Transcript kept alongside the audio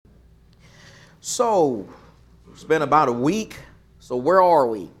So, it's been about a week. So where are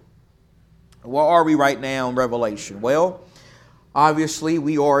we? Where are we right now in Revelation? Well, obviously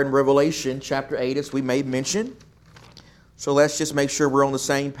we are in Revelation chapter 8, as we made mention. So let's just make sure we're on the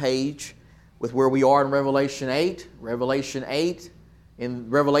same page with where we are in Revelation 8. In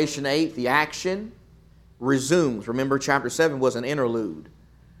Revelation 8, the action resumes. Remember, chapter 7 was an interlude.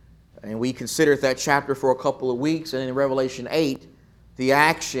 And we considered that chapter for a couple of weeks. And in Revelation 8, the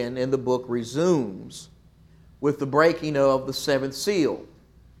action in the book resumes with the breaking of the seventh seal.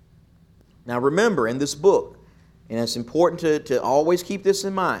 Now remember, in this book, and it's important to always keep this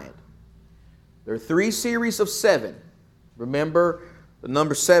in mind, there are 3 series of 7. Remember, the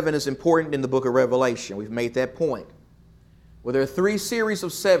number 7 is important in the book of Revelation. We've made that point. Well, there are 3 series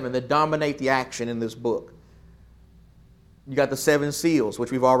of 7 that dominate the action in this book. You got the 7 seals,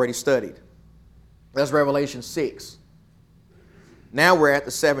 which we've already studied. That's Revelation 6. Now we're at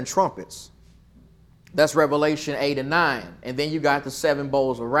the 7 trumpets. That's Revelation 8 and 9. And then you got the 7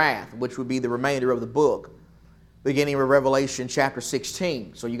 bowls of wrath, which would be the remainder of the book, beginning with Revelation chapter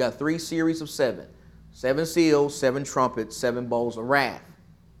 16. So you got 3 series of 7. 7 seals, 7 trumpets, 7 bowls of wrath.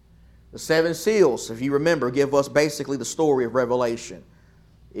 The 7 seals, if you remember, give us basically the story of Revelation.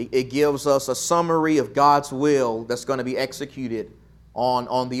 It gives us a summary of God's will that's going to be executed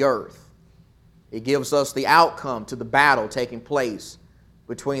on the earth. It gives us the outcome to the battle taking place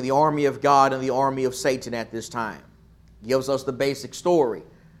between the army of God and the army of Satan at this time. It gives us the basic story.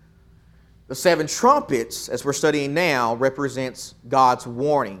 The 7 trumpets, as we're studying now, represents God's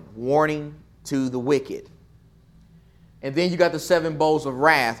warning to the wicked. And then you got the 7 bowls of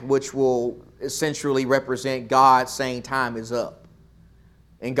wrath, which will essentially represent God saying time is up.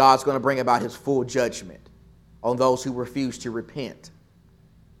 And God's going to bring about his full judgment on those who refuse to repent.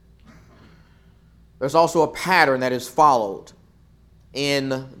 There's also a pattern that is followed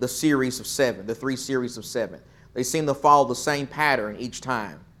in the series of 7, the 3 series of 7. They seem to follow the same pattern each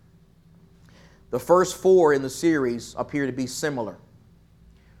time. The first 4 in the series appear to be similar.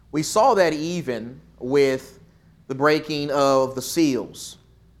 We saw that even with the breaking of the seals.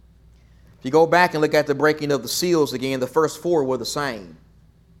 If you go back and look at the breaking of the seals again, the first 4 were the same.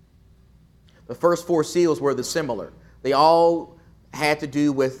 The first 4 seals were similar. They all had to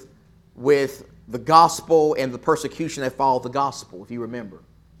do with the gospel and the persecution that followed the gospel, if you remember.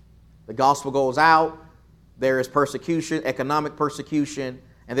 The gospel goes out, there is persecution, economic persecution,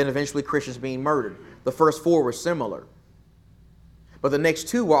 and then eventually Christians being murdered. The first 4 were similar. But the next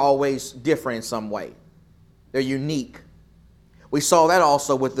 2 were always different in some way. They're unique. We saw that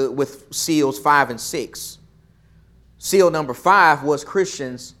also with seals 5 and 6. Seal number 5 was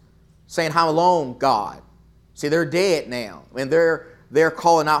Christians saying, "How long, God?" See, they're dead now, and they're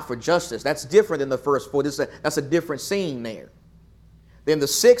calling out for justice. That's different than the first 4. That's a different scene there. Then the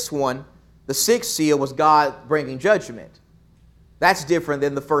 6th one, the 6th seal, was God bringing judgment. That's different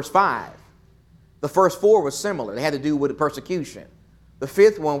than the first 5. The first 4 was similar. They had to do with the persecution. The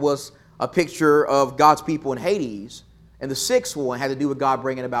 5th one was a picture of God's people in Hades, and the 6th one had to do with God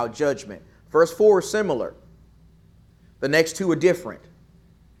bringing about judgment. First 4 are similar. The next 2 are different.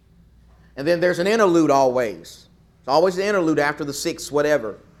 And then there's an interlude always. It's always an interlude after the 6th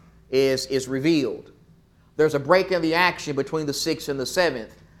whatever is revealed. There's a break in the action between the 6th and the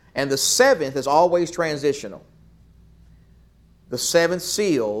 7th, and the 7th is always transitional. The 7th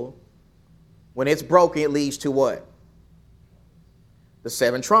seal, when it's broken, it leads to what? The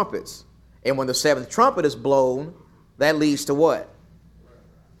 7 trumpets. And when the 7th trumpet is blown, that leads to what?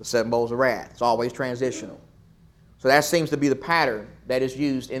 The 7 bowls of wrath. It's always transitional. So that seems to be the pattern that is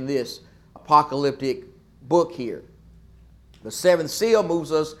used in this apocalyptic book here. The 7th seal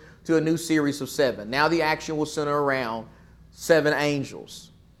moves us to a new series of 7. Now the action will center around 7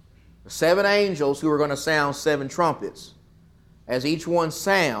 angels. The 7 angels who are going to sound 7 trumpets. As each one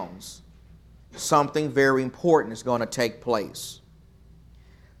sounds, something very important is going to take place.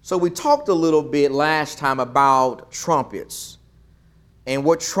 So we talked a little bit last time about trumpets and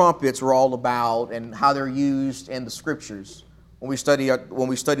what trumpets were all about and how they're used in the scriptures when we study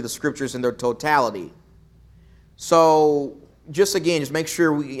the scriptures in their totality. So just make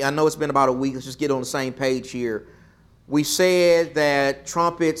sure I know it's been about a week. Let's just get on the same page here. We said that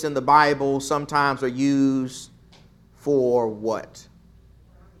trumpets in the Bible sometimes are used for what?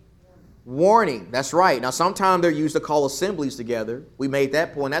 Warning. That's right. Now, sometimes they're used to call assemblies together. We made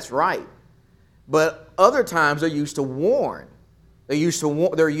that point. That's right. But other times they're used to warn. They're used to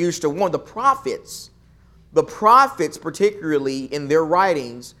warn the prophets. The prophets, particularly in their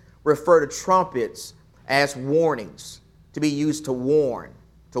writings, refer to trumpets as warnings, to be used to warn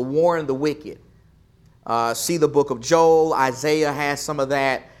the wicked. See the book of Joel. Isaiah has some of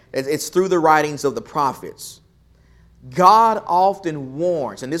that. It's through the writings of the prophets. God often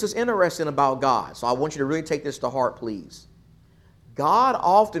warns, and this is interesting about God, so I want you to really take this to heart, please. God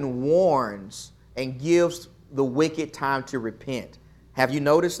often warns and gives the wicked time to repent. Have you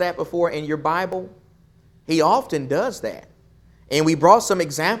noticed that before in your Bible? He often does that. And we brought some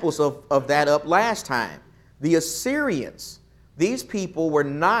examples of that up last time. The Assyrians, these people were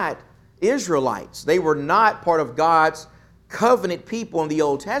not Israelites. They were not part of God's covenant people in the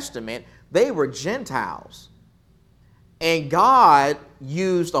Old Testament. They were Gentiles. And God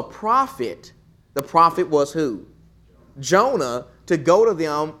used a prophet. The prophet was who? Jonah, to go to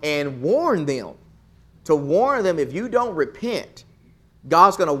them and warn them. To warn them, if you don't repent,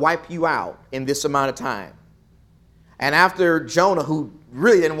 God's going to wipe you out in this amount of time. And after Jonah, who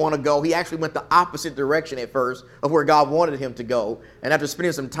really didn't want to go, he actually went the opposite direction at first of where God wanted him to go. And after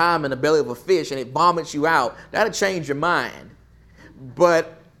spending some time in the belly of a fish and it vomits you out, that'll change your mind.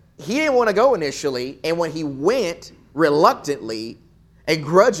 But he didn't want to go initially. And when he went reluctantly and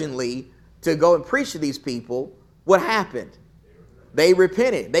grudgingly to go and preach to these people, what happened? They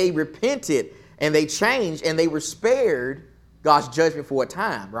repented. They repented and they changed and they were spared God's judgment for a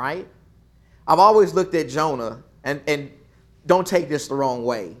time, right? I've always looked at Jonah, and don't take this the wrong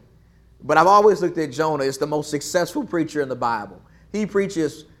way, but I've always looked at Jonah as the most successful preacher in the Bible. He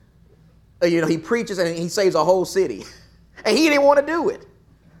preaches, he preaches and he saves a whole city. And he didn't want to do it.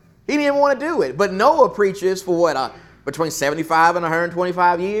 He didn't want to do it. But Noah preaches for what, between 75 and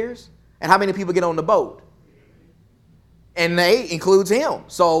 125 years? And how many people get on the boat? And they includes him.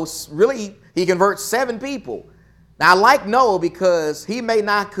 So really, he converts 7 people. Now, I like Noah because he may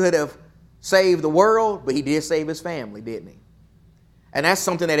not could have saved the world, but he did save his family, didn't he? And that's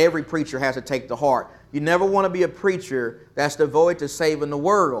something that every preacher has to take to heart. You never want to be a preacher that's devoted to saving the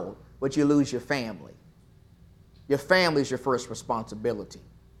world, but you lose your family. Your family is your first responsibility.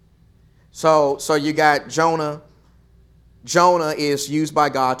 So you got Jonah. Jonah is used by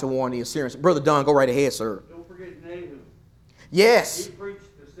God to warn the Assyrians. Brother Dunn, go right ahead, sir. Don't forget Nahum. Yes. He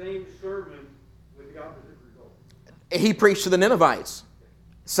preached the same sermon with the opposite result. He preached to the Ninevites.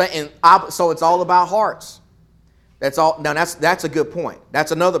 So it's all about hearts. That's all. Now that's a good point.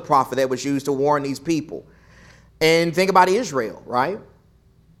 That's another prophet that was used to warn these people. And think about Israel, right?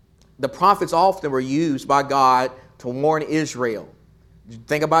 The prophets often were used by God to warn Israel.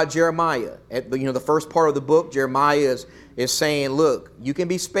 Think about Jeremiah. At the first part of the book, Jeremiah is saying, look, you can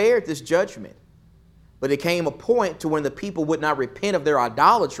be spared this judgment. But it came a point to when the people would not repent of their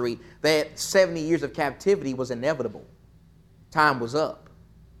idolatry that 70 years of captivity was inevitable. Time was up.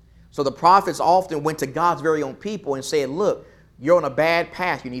 So the prophets often went to God's very own people and said, look, you're on a bad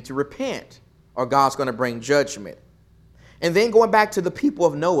path. You need to repent or God's going to bring judgment. And then going back to the people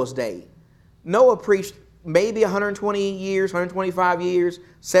of Noah's day, Noah preached maybe 120 years, 125 years.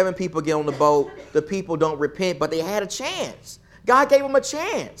 7 people get on the boat. The people don't repent, but they had a chance. God gave them a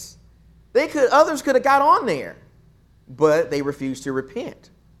chance. Others could have got on there, but they refused to repent.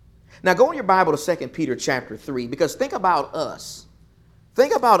 Now go in your Bible to 2 Peter chapter 3, because think about us.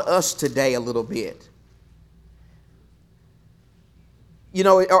 Think about us today a little bit.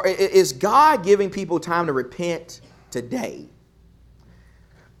 Is God giving people time to repent today?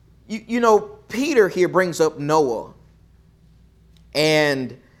 Peter here brings up Noah.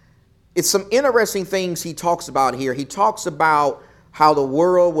 And it's some interesting things he talks about here. He talks about how the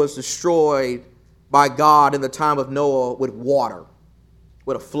world was destroyed by God in the time of Noah with water,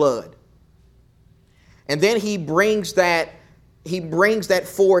 with a flood. And then he brings that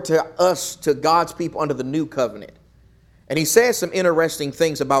forward to us, to God's people under the new covenant. And he says some interesting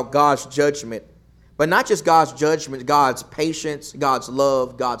things about God's judgment, but not just God's judgment, God's patience, God's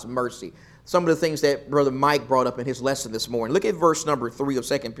love, God's mercy. Some of the things that Brother Mike brought up in his lesson this morning. Look at verse number 3 of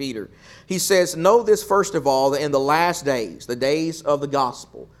 2 Peter. He says, know this first of all, that in the last days, the days of the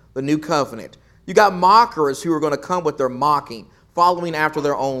gospel, the new covenant, you got mockers who are going to come with their mocking, following after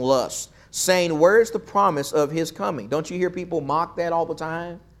their own lust, saying, where's the promise of his coming? Don't you hear people mock that all the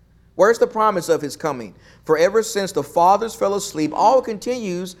time? Where's the promise of his coming? For ever since the fathers fell asleep, all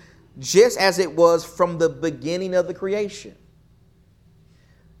continues just as it was from the beginning of the creation.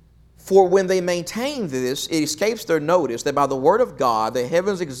 For when they maintain this, it escapes their notice that by the word of God the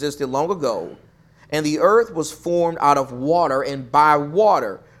heavens existed long ago, and the earth was formed out of water and by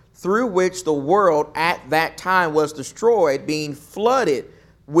water, through which the world at that time was destroyed, being flooded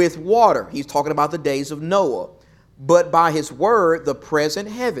with water. He's talking about the days of Noah. But by his word, the present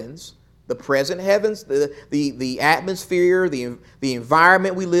heavens, the atmosphere, the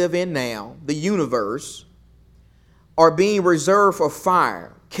environment we live in now, the universe, are being reserved for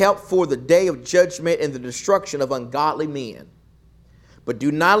fire, kept for the day of judgment and the destruction of ungodly men. But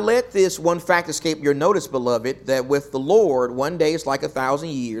do not let this one fact escape your notice, beloved, that with the Lord, one day is like 1,000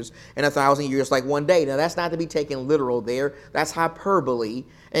 years, and 1,000 years like one day. Now, that's not to be taken literal there. That's hyperbole.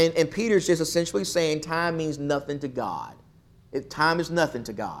 And Peter's just essentially saying time means nothing to God. Time is nothing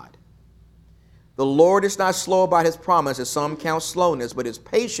to God. The Lord is not slow about his promise, as some count slowness, but is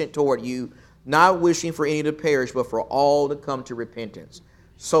patient toward you, not wishing for any to perish, but for all to come to repentance.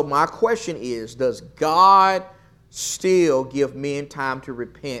 So my question is, does God still give men time to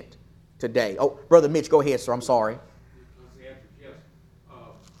repent today? Oh, Brother Mitch, go ahead, sir. I'm sorry. The answer is yes.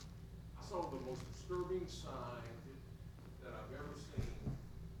 I saw the most disturbing sign that I've ever seen.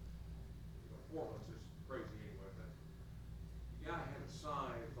 Performance is crazy anyway. But the guy had a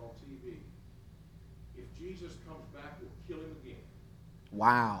sign, it was on TV. If Jesus comes back, we'll kill him again.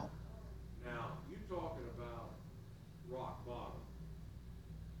 Wow. Now, you talking about rock bottom.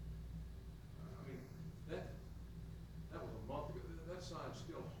 I mean, that was a month ago. That sign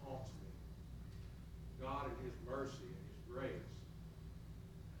still haunts me. God in his mercy and his grace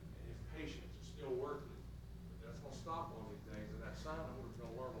and his patience is still working. But that's going to stop one of these days, and that sign, I wonder if it's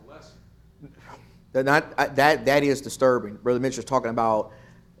going to learn a lesson. That is disturbing. Brother Mitch was talking about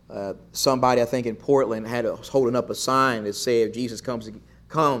somebody, I think, in Portland was holding up a sign that said, if Jesus comes,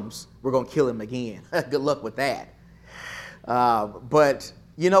 we're going to kill him again. Good luck with that. But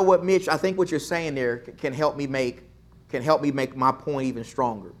you know what, Mitch? I think what you're saying there can help me make my point even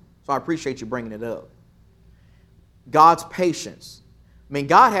stronger. So I appreciate you bringing it up. God's patience. I mean,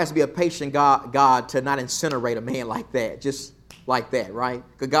 God has to be a patient God to not incinerate a man like that, just like that, right?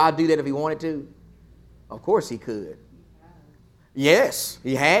 Could God do that if he wanted to? Of course he could. Yes,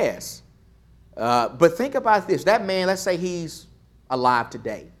 he has. But think about this. That man, let's say he's alive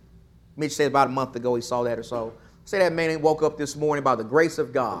today. Mitch said about a month ago he saw that or so. Say that man woke up this morning by the grace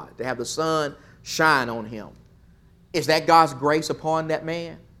of God to have the sun shine on him. Is that God's grace upon that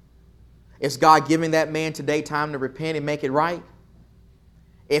man? Is God giving that man today time to repent and make it right?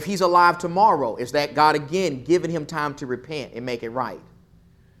 If he's alive tomorrow, is that God again giving him time to repent and make it right?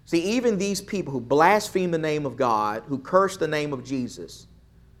 See, even these people who blaspheme the name of God, who curse the name of Jesus,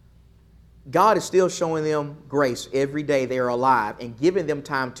 God is still showing them grace every day they are alive and giving them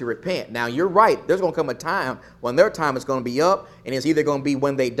time to repent. Now, you're right. There's going to come a time when their time is going to be up, and it's either going to be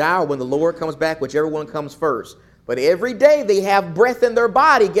when they die or when the Lord comes back, whichever one comes first. But every day they have breath in their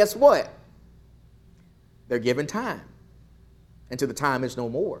body, guess what? They're given time until the time is no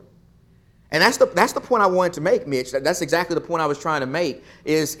more. And that's the point I wanted to make, Mitch. That's exactly the point I was trying to make,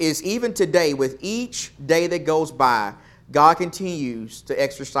 is even today, with each day that goes by, God continues to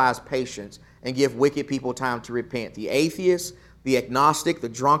exercise patience and give wicked people time to repent. The atheist, the agnostic, the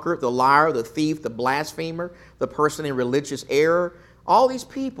drunkard, the liar, the thief, the blasphemer, the person in religious error, all these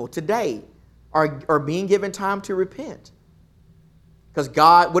people today are being given time to repent. Because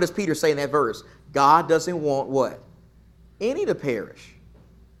God, what does Peter say in that verse? God doesn't want what? Any to perish.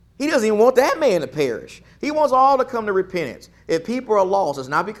 He doesn't even want that man to perish. He wants all to come to repentance. If people are lost, it's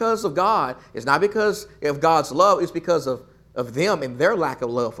not because of God. It's not because of God's love. It's because of them and their lack of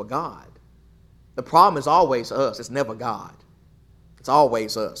love for God. The problem is always us. It's never God. It's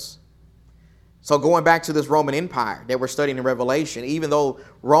always us. So going back to this Roman Empire that we're studying in Revelation, even though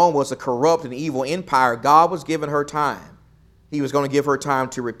Rome was a corrupt and evil empire, God was giving her time. He was going to give her time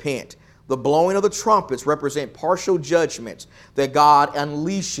to repent. The blowing of the trumpets represent partial judgments that God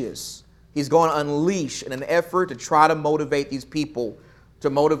unleashes. He's going to unleash in an effort to try to motivate these people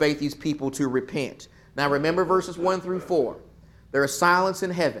to repent. Now remember verses 1 through 4. There is silence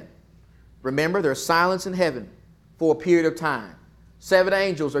in heaven. Remember, there's silence in heaven for a period of time. 7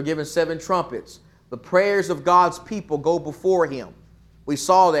 angels are given 7 trumpets. The prayers of God's people go before him. We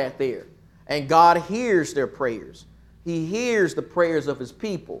saw that there. And God hears their prayers. He hears the prayers of his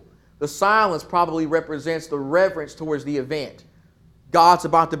people. The silence probably represents the reverence towards the event. God's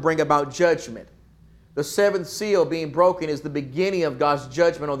about to bring about judgment. The 7th seal being broken is the beginning of God's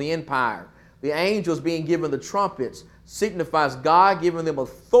judgment on the empire. The angels being given the trumpets signifies God giving them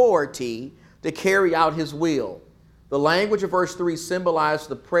authority to carry out his will. The language of verse 3 symbolizes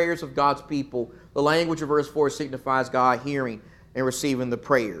the prayers of God's people. The language of verse 4 signifies God hearing and receiving the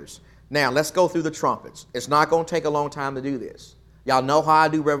prayers. Now, let's go through the trumpets. It's not going to take a long time to do this. Y'all know how I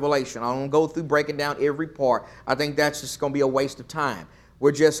do Revelation. I don't go through breaking down every part. I think that's just going to be a waste of time.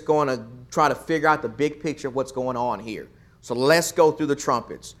 We're just going to try to figure out the big picture of what's going on here. So let's go through the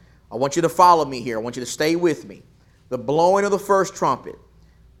trumpets. I want you to follow me here. I want you to stay with me. The blowing of the first trumpet.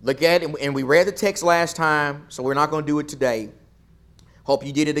 Look at it, and we read the text last time, so we're not going to do it today. Hope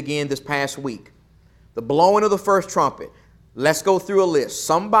you did it again this past week. The blowing of the first trumpet. Let's go through a list.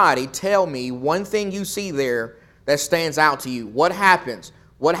 Somebody tell me one thing you see there that stands out to you. What happens?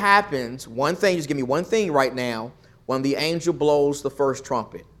 What happens? One thing, just give me one thing right now when the angel blows the first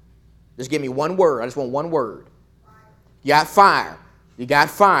trumpet. Just give me one word. I just want one word. You got fire. You got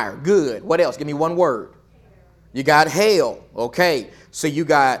fire. Good. What else? Give me one word. You got hail. Okay. So you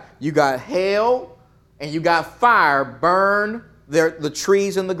got hail and you got fire burn the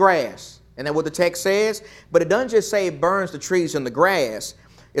trees and the grass. And that's what the text says. But it doesn't just say it burns the trees and the grass.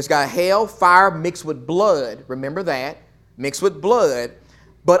 It's got hail, fire mixed with blood. Remember that. Mixed with blood.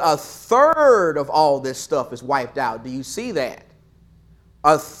 But a third of all this stuff is wiped out. Do you see that?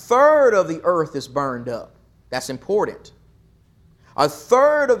 A third of the earth is burned up. That's important. A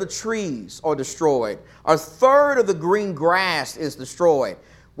third of the trees are destroyed. A third of the green grass is destroyed.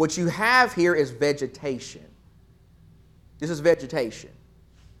 What you have here is vegetation. This is vegetation.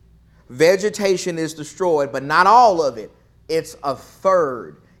 Vegetation is destroyed, but not all of it. It's a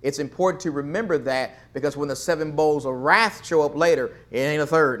third. It's important to remember that because when the 7 bowls of wrath show up later, it ain't a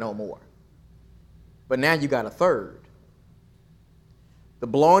third no more. But now you got a third. The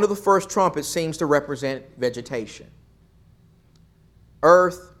blowing of the first trumpet seems to represent vegetation.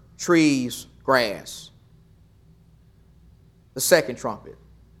 Earth, trees, grass. The second trumpet.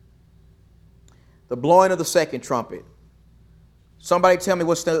 The blowing of the second trumpet. Somebody tell me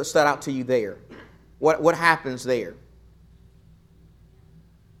what stood out to you there. What happens there?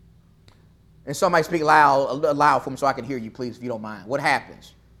 And somebody speak loud for me so I can hear you, please, if you don't mind. What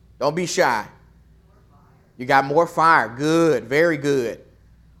happens? Don't be shy. You got more fire. Good. Very good.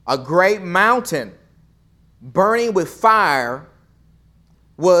 A great mountain burning with fire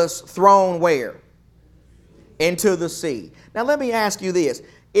was thrown where? Into the sea. Now let me ask you this.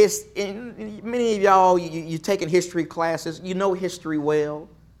 Many of y'all, you've taken history classes. You know history well.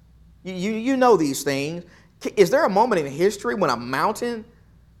 You know these things. Is there a moment in history when a mountain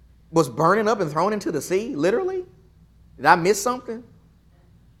was burning up and thrown into the sea? Literally? Did I miss something?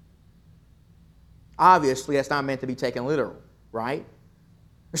 Obviously, that's not meant to be taken literal, right?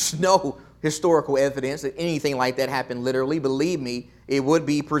 There's no historical evidence that anything like that happened literally. Believe me, it would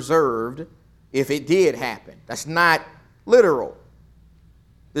be preserved if it did happen. That's not literal.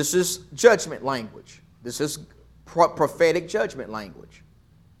 This is judgment language. This is prophetic judgment language.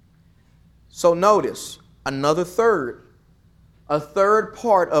 So notice, another third. A third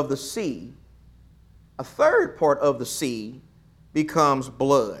part of the sea, becomes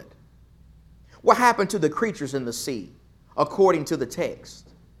blood. What happened to the creatures in the sea, according to the text?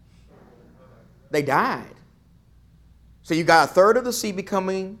 They died. So you got a third of the sea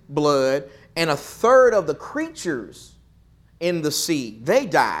becoming blood, and a third of the creatures in the sea, they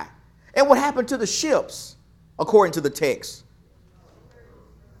die. And what happened to the ships, according to the text?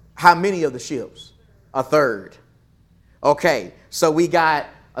 How many of the ships? A third. Okay, so we got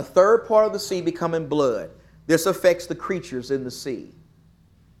a third part of the sea becoming blood. This affects the creatures in the sea.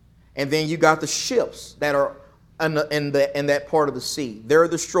 And then you got the ships that are in that part of the sea. They're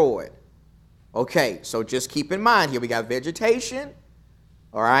destroyed. Okay, so just keep in mind here, we got vegetation,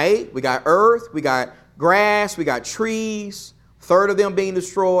 all right? We got earth, we got grass, we got trees, a third of them being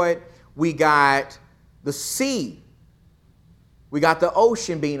destroyed. We got the sea. We got the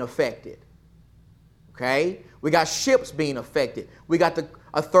ocean being affected, okay? We got ships being affected. We got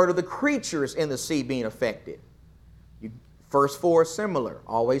a third of the creatures in the sea being affected. First 4 are similar.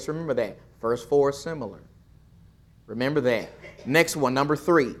 Always remember that. First 4 are similar. Remember that. Next one, number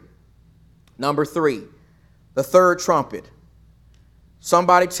 3. Number 3, the third trumpet.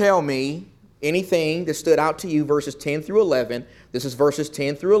 Somebody tell me anything that stood out to you, verses 10 through 11. This is verses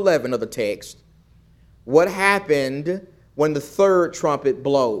 10 through 11 of the text. What happened when the third trumpet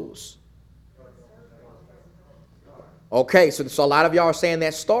blows? Okay, so a lot of y'all are saying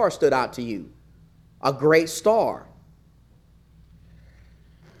that star stood out to you. A great star.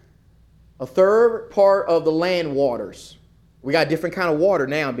 A third part of the land waters. We got a different kind of water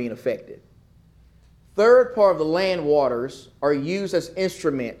now being affected. Third part of the land waters are used as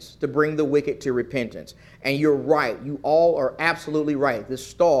instruments to bring the wicked to repentance. And you're right. You all are absolutely right. This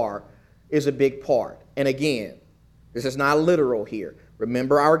star is a big part. And again, this is not literal here.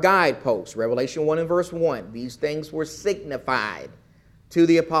 Remember our guideposts, Revelation 1 and verse 1. These things were signified to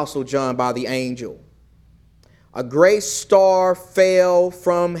the Apostle John by the angel. A great star fell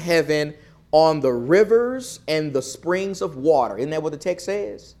from heaven on the rivers and the springs of water. Isn't that what the text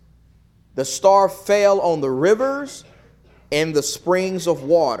says? The star fell on the rivers and the springs of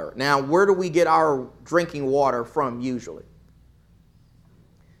water. Now, where do we get our drinking water from usually?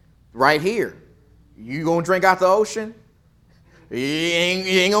 Right here. You gonna drink out the ocean? It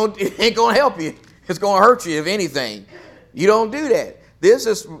ain't gonna help you. It's gonna hurt you, if anything. You don't do that. This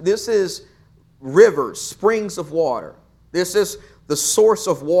is rivers, springs of water. This is the source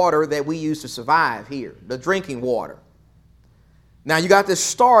of water that we use to survive here, the drinking water. Now you got this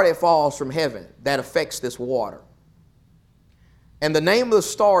star that falls from heaven that affects this water. And the name of the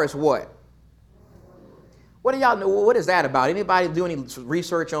star is what? What do y'all know? What is that about? Anybody do any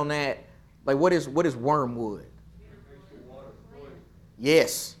research on that? Like what is wormwood?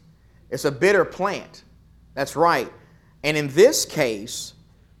 Yes. It's a bitter plant. That's right. And in this case,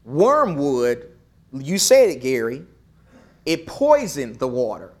 wormwood, you said it, Gary, it poisoned the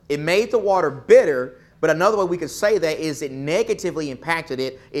water. It made the water bitter, but another way we could say that is it negatively impacted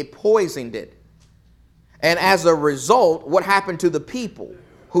it. It poisoned it. And as a result, what happened to the people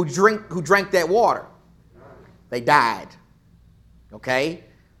who drank that water? They died. Okay?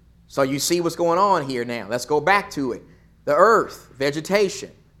 So you see what's going on here now. Let's go back to it. The earth,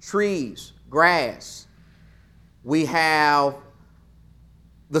 vegetation, trees, grass. We have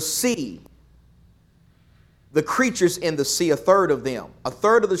the sea. The creatures in the sea, a third of them. A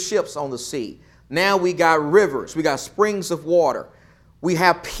third of the ships on the sea. Now we got rivers. We got springs of water. We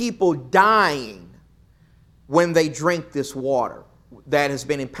have people dying when they drink this water that has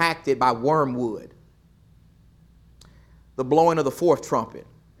been impacted by wormwood. The blowing of the fourth trumpet.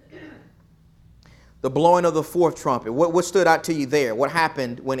 The blowing of the fourth trumpet. What stood out to you there? What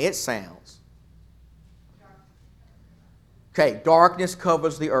happened when it sounds? Okay, darkness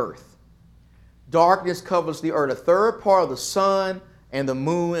covers the earth. Darkness covers the earth. A third part of the sun and the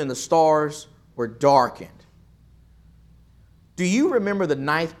moon and the stars were darkened. Do you remember the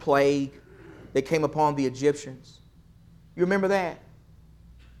ninth plague that came upon the Egyptians? You remember that?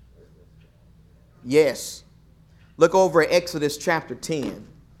 Yes. Look over at Exodus chapter 10.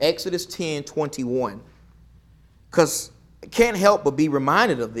 Exodus 10:21. Because I can't help but be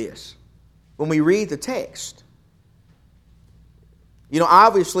reminded of this when we read the text. You know,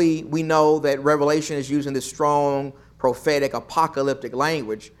 obviously we know that Revelation is using this strong, prophetic, apocalyptic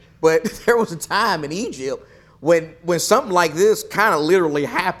language. But there was a time in Egypt when something like this kind of literally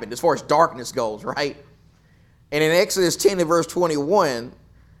happened as far as darkness goes, right? And in Exodus 10 and verse 21,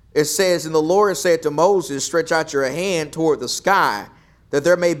 it says, "And the Lord said to Moses, stretch out your hand toward the sky, that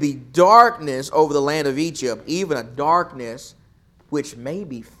there may be darkness over the land of Egypt, even a darkness which may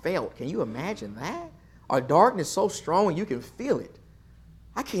be felt." Can you imagine that? A darkness so strong you can feel it.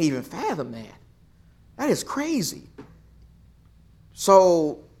 I can't even fathom that. That is crazy.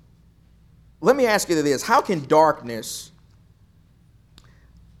 So let me ask you this. How can darkness,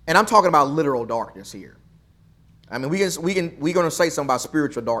 and I'm talking about literal darkness here. I mean, we're going to say something about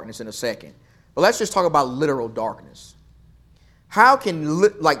spiritual darkness in a second. But let's just talk about literal darkness. How can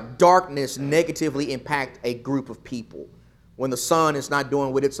darkness negatively impact a group of people when the sun is not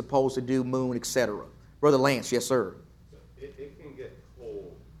doing what it's supposed to do, moon, etc.? Brother Lance, yes, sir. It can get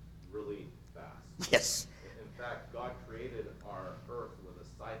cold really fast. Yes. In fact, God created our earth with a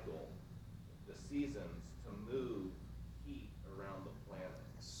cycle, the seasons, to move heat around the planet.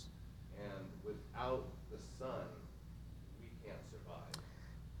 And without the sun, we can't survive.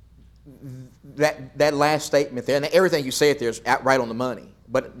 That last statement there, and everything you said there is right on the money.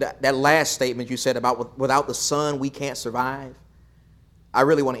 But that last statement you said about without the sun, we can't survive, I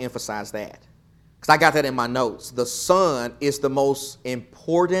really want to emphasize that. Because I got that in my notes. The sun is the most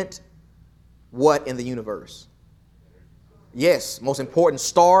important what in the universe? Yes, most important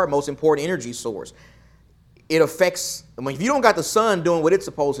star, most important energy source. It affects, I mean, if you don't got the sun doing what it's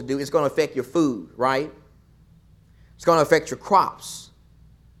supposed to do, it's going to affect your food, right? It's going to affect your crops,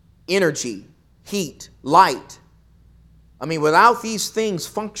 energy, heat, light. I mean, without these things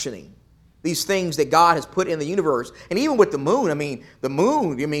functioning, these things that God has put in the universe, and even with the moon,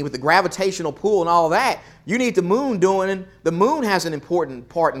 with the gravitational pull and all that, you need the moon doing, the moon has an important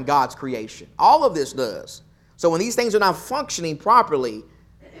part in God's creation. All of this does. So when these things are not functioning properly,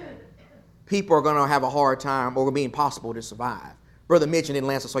 people are going to have a hard time or it'll be impossible to survive. Brother Mitch and then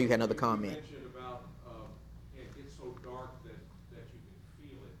Lance, I saw you had another comment. You mentioned about it gets so dark that you can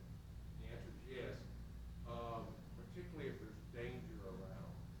feel it. The answer is yes. Particularly if there's danger around.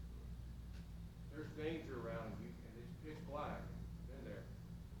 There's danger around you and it's pitch black in there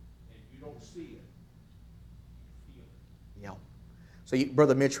and you don't see it. You feel it. Yeah. So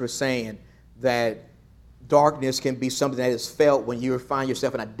Brother Mitch was saying that darkness can be something that is felt when you find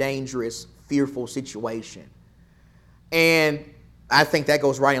yourself in a dangerous, fearful situation. And I think that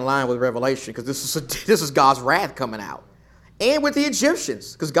goes right in line with Revelation because this is God's wrath coming out. And with the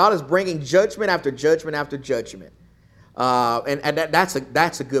Egyptians, because God is bringing judgment after judgment after judgment. And that's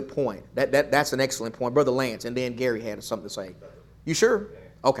a good point. That's an excellent point. Brother Lance, and then Gary had something to say. You sure?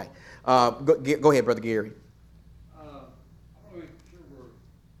 Okay. Go ahead, Brother Gary. I'm not really sure where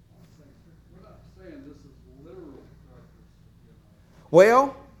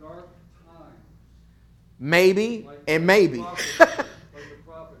Well, dark times. maybe and maybe. Like the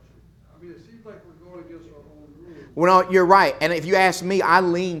prophets. I mean, it seems like we're going against our own rules. Well, no, you're right. And if you ask me, I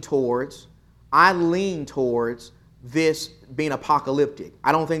lean towards this being apocalyptic.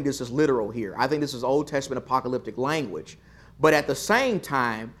 I don't think this is literal here. I think this is Old Testament apocalyptic language. But at the same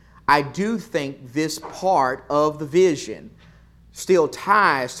time, I do think this part of the vision still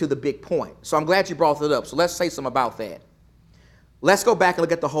ties to the big point. So I'm glad you brought it up. So let's say something about that. Let's go back and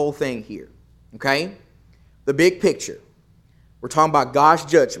look at the whole thing here. Okay? The big picture. We're talking about God's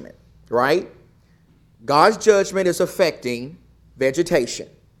judgment, right? God's judgment is affecting vegetation.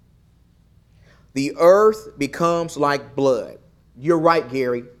 The earth becomes like blood. You're right,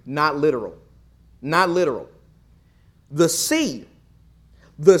 Gary. Not literal. Not literal. The sea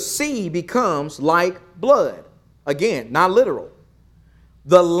becomes like blood. Again, not literal.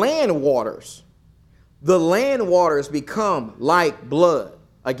 The land waters become like blood.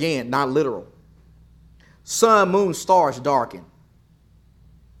 Again, not literal. Sun, moon, stars darken.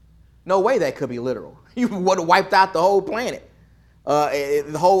 No way that could be literal. You would have wiped out the whole planet,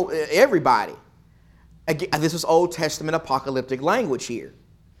 everybody. Again, this is Old Testament apocalyptic language here.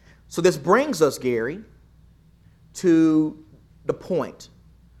 So this brings us, Gary, to the point.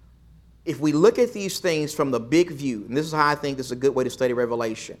 If we look at these things from the big view, and this is how I think this is a good way to study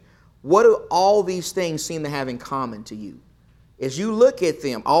Revelation, what do all these things seem to have in common to you? As you look at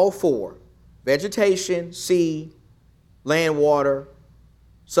them, all four, vegetation, sea, land, water,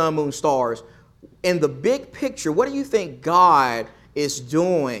 sun, moon, stars, in the big picture, what do you think God is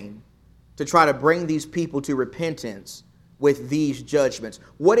doing to try to bring these people to repentance with these judgments?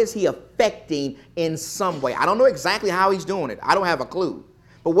 What is he affecting in some way? I don't know exactly how he's doing it. I don't have a clue.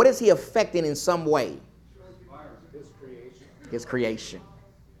 But what is he affecting in some way? His creation. His creation.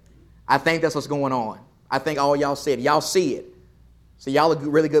 I think that's what's going on. I think all y'all said, y'all see it. So y'all are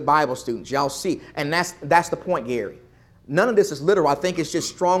really good Bible students. Y'all see. And that's the point, Gary. None of this is literal. I think it's just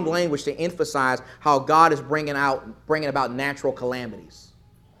strong language to emphasize how God is bringing about natural calamities.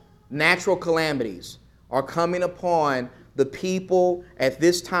 Natural calamities are coming upon the people at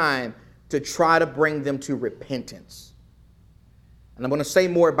this time to try to bring them to repentance. And I'm going to say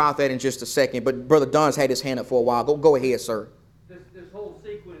more about that in just a second, but Brother Don's had his hand up for a while. Go ahead, sir. This whole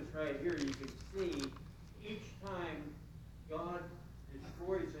sequence right here, you can see each time God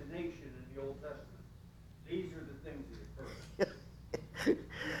destroys a nation in the Old Testament, these are the things that occur.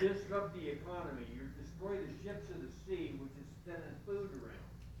 You disrupt the economy. You destroy the ships of the sea, which is sending food around.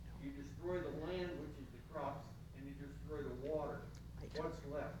 You destroy the land, which is the crops, and you destroy the water. Right. What's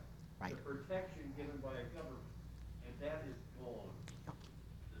left? Right. The protection given by a government, and that is gone.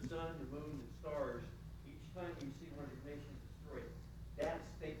 The sun, the moon, and stars, each time you see one of the nations destroyed, that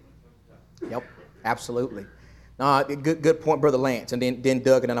statement comes up. Yep, absolutely. Good point, Brother Lance. And then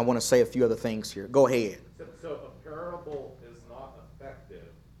Doug, and then I want to say a few other things here. Go ahead. So a parable is not effective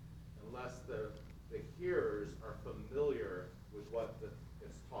unless the hearers are familiar with what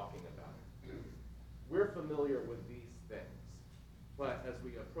it's talking about. We're familiar with these things, but as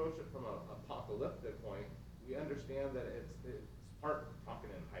we approach it from an apocalyptic point, we understand that it's part talking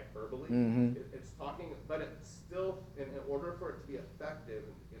in hyperbole. Mm-hmm. It's talking, but it's still, in order for it to be effective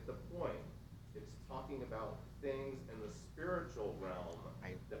and to get the point, it's talking about things in the spiritual realm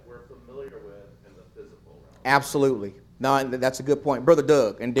that we're familiar with in the physical realm. Absolutely. No, that's a good point. Brother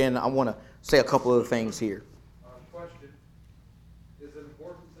Doug, and then I want to say a couple other things here. Question. Is it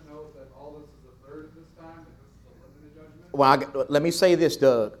important to note that all this is a third this time, that this is a limited judgment? Well, let me say this,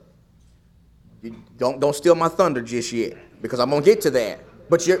 Doug. Don't steal my thunder just yet, because I'm going to get to that.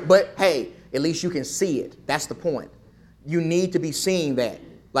 But hey, at least you can see it. That's the point. You need to be seeing that,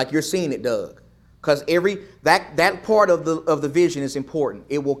 like you're seeing it, Doug. Because that part of the vision is important.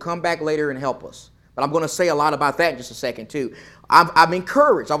 It will come back later and help us. But I'm going to say a lot about that in just a second too. I'm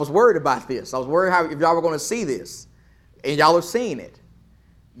encouraged. I was worried about this. I was worried if y'all were going to see this, and y'all are seeing it.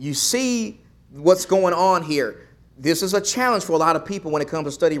 You see what's going on here. This is a challenge for a lot of people when it comes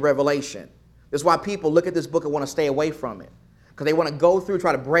to study Revelation. That's why people look at this book and want to stay away from it, because they want to go through,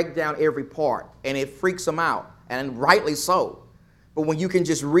 try to break down every part, and it freaks them out, and rightly so. But when you can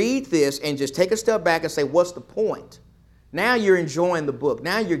just read this and just take a step back and say, what's the point? Now you're enjoying the book.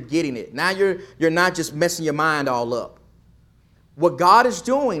 Now you're getting it. Now you're not just messing your mind all up. What God is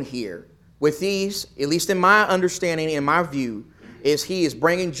doing here with these, at least in my understanding, in my view, is he is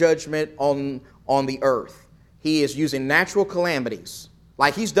bringing judgment on the earth. He is using natural calamities,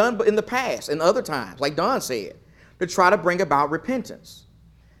 like he's done in the past and other times, like Don said, to try to bring about repentance.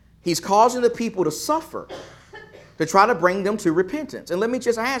 He's causing the people to suffer, to try to bring them to repentance. And let me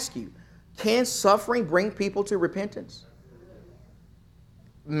just ask you, can suffering bring people to repentance?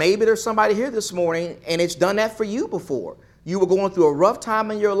 maybe there's somebody here this morning and it's done that for you before. You were going through a rough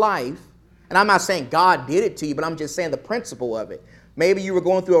time in your life. And I'm not saying God did it to you, but I'm just saying the principle of it. Maybe you were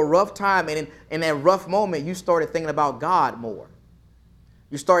going through a rough time, and in that rough moment, you started thinking about God more.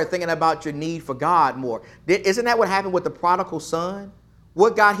 You started thinking about your need for God more. Isn't that what happened with the prodigal son?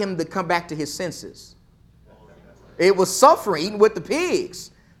 What got him to come back to his senses? It was suffering, eating with the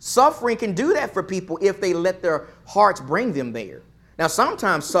pigs. Suffering can do that for people if they let their hearts bring them there. Now,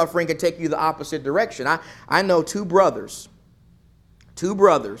 sometimes suffering can take you the opposite direction. I know two brothers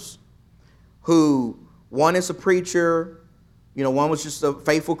who, one is a preacher, one was just a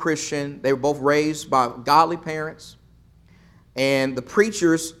faithful Christian. They were both raised by godly parents. And the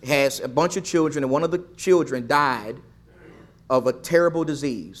preacher has a bunch of children, and one of the children died of a terrible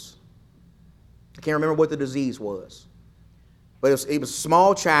disease. I can't remember what the disease was. But it was a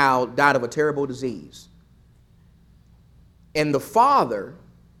small child died of a terrible disease. And the father,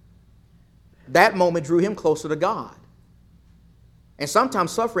 that moment drew him closer to God. And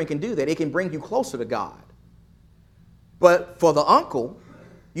sometimes suffering can do that. It can bring you closer to God. But for the uncle,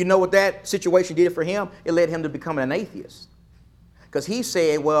 you know what that situation did for him? It led him to becoming an atheist. Because he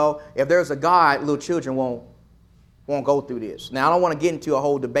said, well, if there's a God, little children won't go through this. Now, I don't want to get into a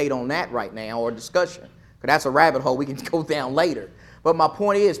whole debate on that right now or discussion, because that's a rabbit hole we can go down later. But my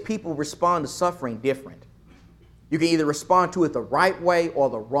point is, people respond to suffering different. You can either respond to it the right way or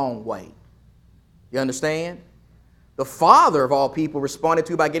the wrong way. You understand? The father of all people responded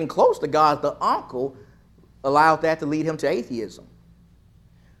to by getting close to God. The uncle allowed that to lead him to atheism.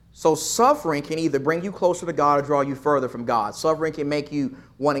 So suffering can either bring you closer to God or draw you further from God. Suffering can make you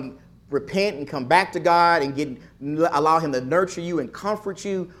want to repent and come back to God and allow him to nurture you and comfort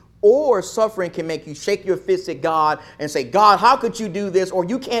you. Or suffering can make you shake your fist at God and say, God, how could you do this? Or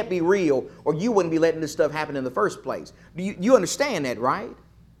you can't be real, or you wouldn't be letting this stuff happen in the first place. You understand that, right?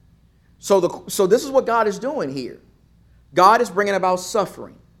 So this is what God is doing here. God is bringing about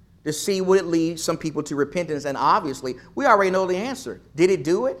suffering to see would it lead some people to repentance. And obviously, we already know the answer. Did it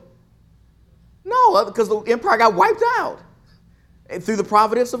do it? No, because the empire got wiped out through the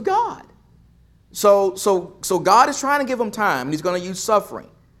providence of God. So God is trying to give them time, and he's going to use suffering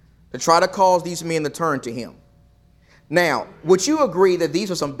to try to cause these men to turn to him. Now, would you agree that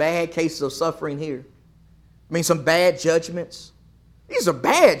these are some bad cases of suffering here? I mean, some bad judgments. These are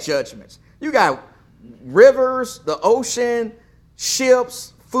bad judgments. You got rivers, the ocean,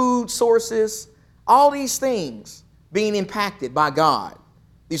 ships, food sources, all these things being impacted by God.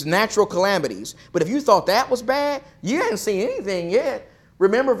 These natural calamities. But if you thought that was bad, you hadn't seen anything yet.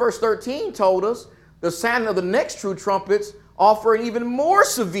 Remember, verse 13 told us the sound of the next true trumpets offering even more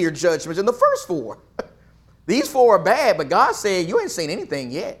severe judgments than the first four. These four are bad, but God said, you ain't seen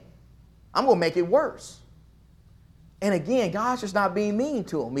anything yet. I'm going to make it worse. And again, God's just not being mean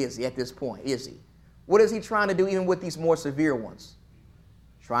to them, is he, at this point, is he? What is he trying to do even with these more severe ones?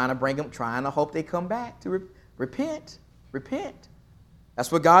 Trying to bring them, trying to hope they come back to repent.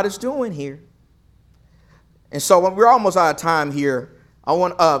 That's what God is doing here. And so we're almost out of time here. I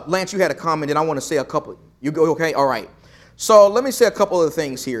want, Lance, you had a comment, and I want to say a couple. You go, okay? All right. So let me say a couple of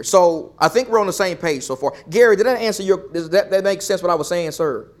things here. So I think we're on the same page so far. Gary, did that answer does that make sense what I was saying,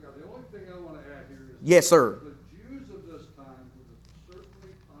 sir? Yeah, the only thing I want to add here is yes, sir. the Jews of this time would have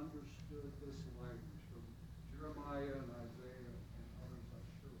certainly understood this language from Jeremiah and Isaiah and others, I'm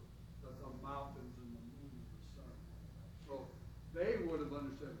sure, that the mountains and the moon and the sun. So they would have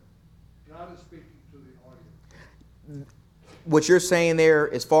understood. God is speaking to the audience. What you're saying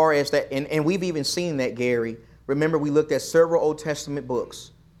there, as far as that, and we've even seen that, Gary. Remember, we looked at several Old Testament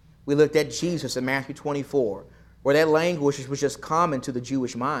books. We looked at Jesus in Matthew 24, where that language was just common to the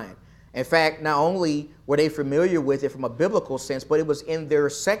Jewish mind. In fact, not only were they familiar with it from a biblical sense, but it was in their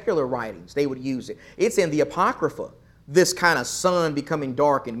secular writings they would use it. It's in the Apocrypha, this kind of sun becoming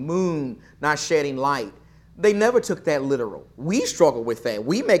dark and moon not shedding light. They never took that literal. We struggle with that.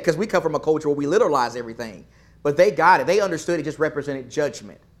 Because we come from a culture where we literalize everything. But they got it. They understood it just represented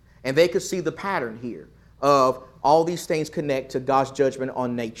judgment. And they could see the pattern here of all these things connect to God's judgment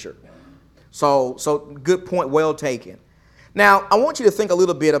on nature. So good point, well taken. Now, I want you to think a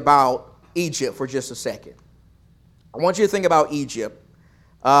little bit about Egypt for just a second. I want you to think about Egypt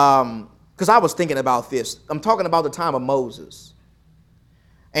because I was thinking about this. I'm talking about the time of Moses.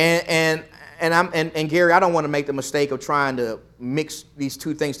 And Gary, I don't want to make the mistake of trying to mix these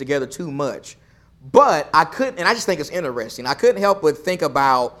two things together too much. But I couldn't, and I just think it's interesting. I couldn't help but think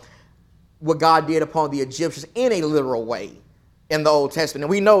about what God did upon the Egyptians in a literal way in the Old Testament.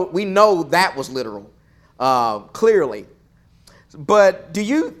 And we know that was literal, clearly. But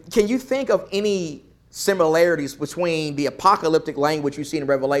can you think of any similarities between the apocalyptic language you see in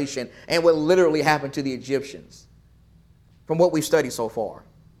Revelation and what literally happened to the Egyptians from what we've studied so far?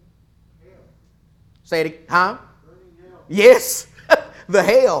 Say it, huh? Yes, the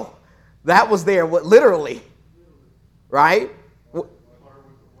hell. That was there, what literally, right?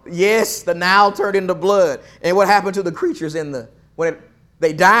 Yes, the Nile turned into blood. And what happened to the creatures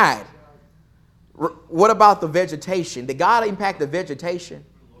they died? What about the vegetation? Did God impact the vegetation?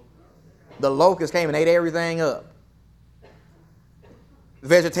 The locusts came and ate everything up. The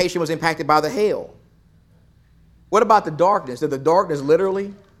vegetation was impacted by the hail. What about the darkness? Did the darkness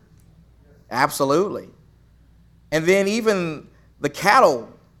literally? Absolutely. And then even the cattle,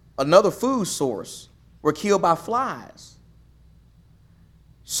 another food source, were killed by flies.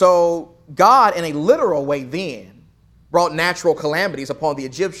 So God, in a literal way then, brought natural calamities upon the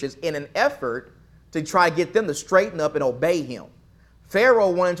Egyptians in an effort to try to get them to straighten up and obey him. Pharaoh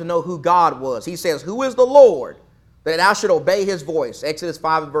wanted to know who God was. He says, who is the Lord that thou should obey his voice? Exodus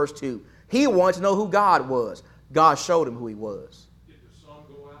 5 and verse 2. He wanted to know who God was. God showed him who he was. Did the sun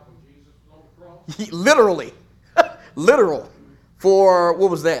go out when Jesus was on the cross? Literally. Literal. For, what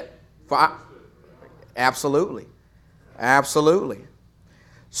was that? Absolutely. Absolutely.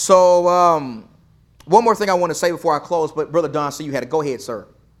 So, one more thing I want to say before I close, but Brother Don, so you had to go ahead, sir.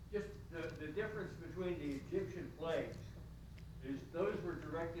 Just the difference between the Egyptian plagues is those were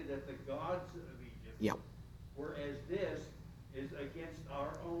directed at the gods of Egypt. Yep. Whereas this is against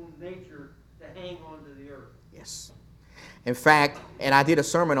our own nature to hang on to the earth. Yes. In fact, and I did a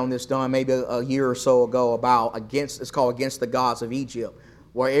sermon on this, Don, maybe a year or so ago about it's called Against the Gods of Egypt,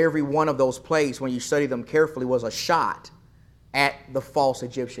 where every one of those plagues, when you study them carefully, was a shot at the false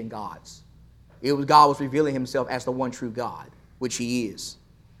Egyptian gods. God was revealing himself as the one true God, which he is.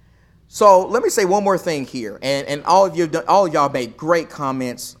 So let me say one more thing here, and all of y'all made great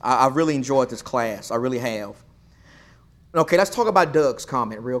comments. I really enjoyed this class. I really have. Okay, let's talk about Doug's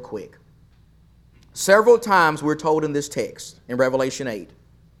comment real quick. Several times we're told in this text, in Revelation 8,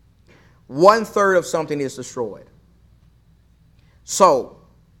 1/3 of something is destroyed. So,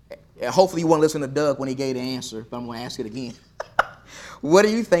 hopefully you won't listen to Doug when he gave the answer, but I'm going to ask it again. What do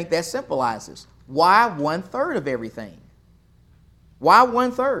you think that symbolizes? Why 1/3 of everything? Why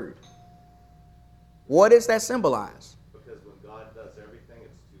 1/3? What does that symbolize? Because when God does everything,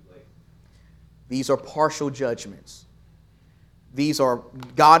 it's too late. These are partial judgments.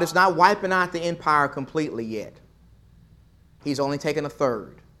 God is not wiping out the empire completely yet. He's only taken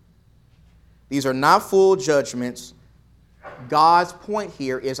 1/3. These are not full judgments. God's point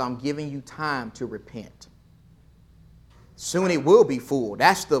here is I'm giving you time to repent. Soon it will be full.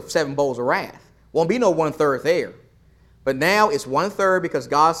 That's the 7 bowls of wrath. Won't be no 1/3 there. But now it's 1/3 because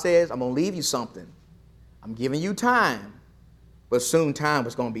God says, I'm going to leave you something. I'm giving you time. But soon time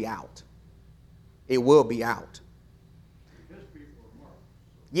is going to be out. It will be out.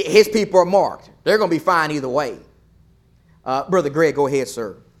 Yeah, his people are marked. They're going to be fine either way. Brother Greg, go ahead,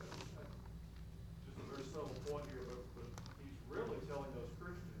 sir. Just a very subtle point here, but he's really telling those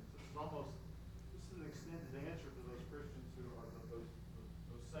Christians, this is an extended answer to those Christians who are those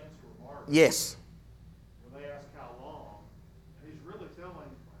saints who are martyred. Yes. When they ask how long, and he's really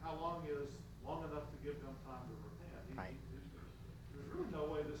telling how long is long enough to give them time to repent. Right. There's really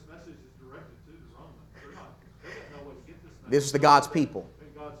no way this message is directed to the Romans. They got no way to get this message. This is the God's people.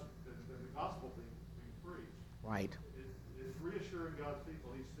 The gospel being preached. Right. It's reassuring God's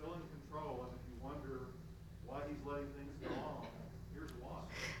people. He's still in control, and if you wonder why he's letting things go on, here's why.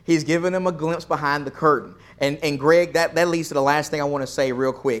 He's giving them a glimpse behind the curtain. And Greg, that leads to the last thing I want to say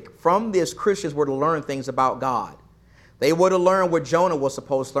real quick. From this, Christians were to learn things about God. They were to learn what Jonah was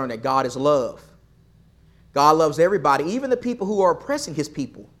supposed to learn, that God is love. God loves everybody, even the people who are oppressing his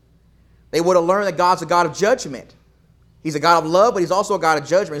people. They were to learn that God's a God of judgment. He's a God of love, but he's also a God of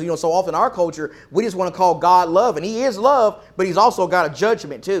judgment. You know, so often in our culture, we just want to call God love, and he is love, but he's also a God of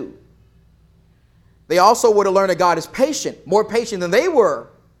judgment too. They also were to learn that God is patient, more patient than they were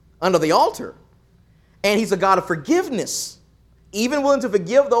under the altar. And he's a God of forgiveness, even willing to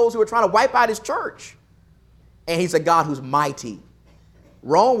forgive those who are trying to wipe out his church. And he's a God who's mighty.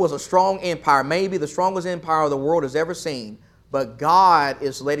 Rome was a strong empire, maybe the strongest empire the world has ever seen, but God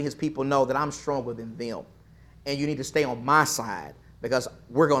is letting his people know that I'm stronger than them. And you need to stay on my side because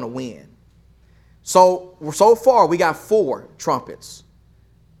we're going to win. So far, we got 4 trumpets.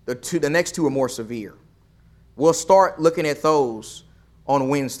 The next 2 are more severe. We'll start looking at those on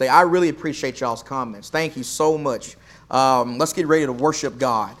Wednesday. I really appreciate y'all's comments. Thank you so much. Let's get ready to worship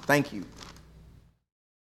God. Thank you.